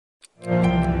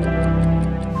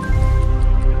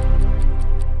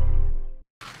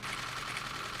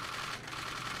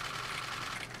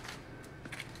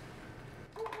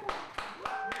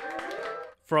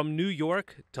From New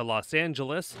York to Los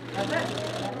Angeles,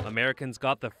 Americans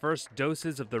got the first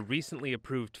doses of the recently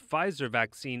approved Pfizer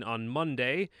vaccine on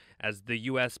Monday as the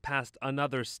U.S. passed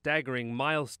another staggering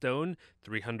milestone,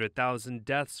 300,000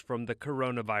 deaths from the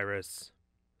coronavirus.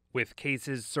 With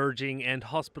cases surging and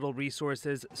hospital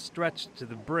resources stretched to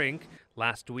the brink,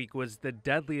 last week was the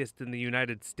deadliest in the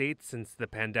United States since the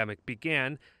pandemic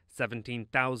began.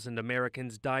 17,000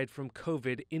 Americans died from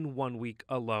COVID in 1 week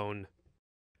alone.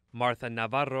 Martha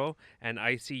Navarro, an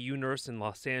ICU nurse in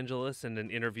Los Angeles, in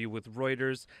an interview with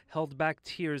Reuters, held back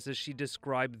tears as she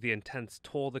described the intense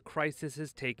toll the crisis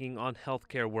is taking on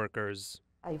healthcare workers.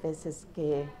 Hay veces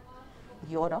que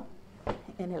lloro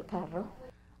en el carro.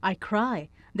 I cry.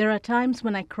 There are times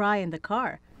when I cry in the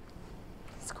car.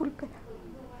 Disculpe.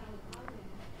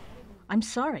 I'm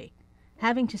sorry.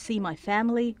 Having to see my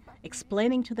family,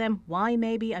 explaining to them why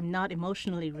maybe I'm not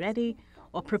emotionally ready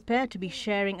or prepared to be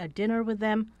sharing a dinner with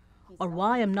them, or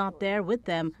why I'm not there with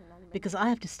them because I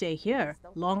have to stay here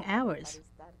long hours.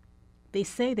 They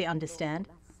say they understand,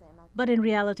 but in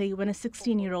reality, when a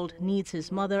 16-year-old needs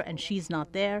his mother and she's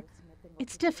not there,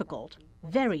 it's difficult,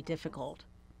 very difficult.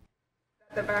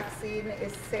 The vaccine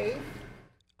is safe.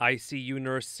 ICU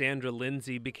nurse Sandra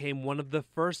Lindsay became one of the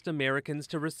first Americans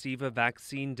to receive a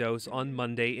vaccine dose on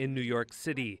Monday in New York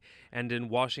City. And in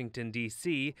Washington,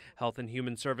 D.C., Health and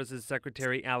Human Services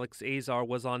Secretary Alex Azar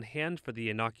was on hand for the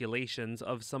inoculations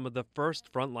of some of the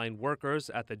first frontline workers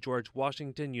at the George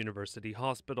Washington University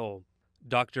Hospital.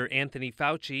 Dr. Anthony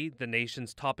Fauci, the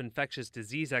nation's top infectious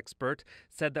disease expert,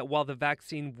 said that while the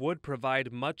vaccine would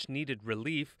provide much-needed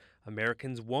relief,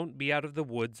 Americans won't be out of the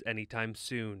woods anytime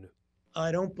soon. I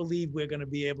don't believe we're going to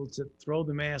be able to throw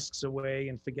the masks away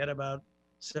and forget about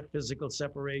physical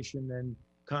separation and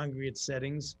congregate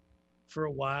settings for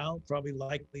a while, probably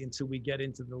likely until we get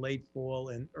into the late fall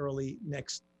and early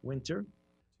next winter.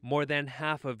 More than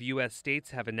half of U.S.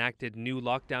 states have enacted new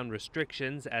lockdown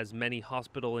restrictions as many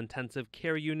hospital intensive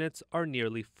care units are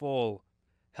nearly full.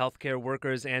 Healthcare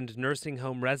workers and nursing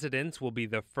home residents will be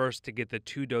the first to get the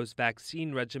 2-dose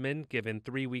vaccine regimen given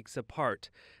 3 weeks apart.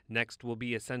 Next will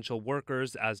be essential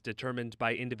workers as determined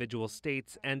by individual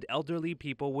states and elderly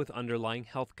people with underlying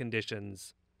health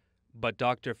conditions. But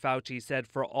Dr. Fauci said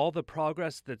for all the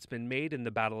progress that's been made in the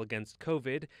battle against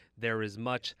COVID, there is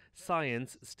much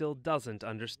science still doesn't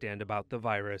understand about the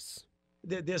virus.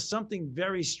 There's something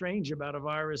very strange about a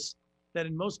virus that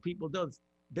in most people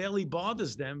barely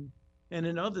bothers them, and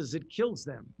in others it kills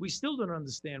them. We still don't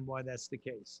understand why that's the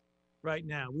case right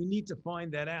now. We need to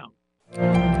find that out.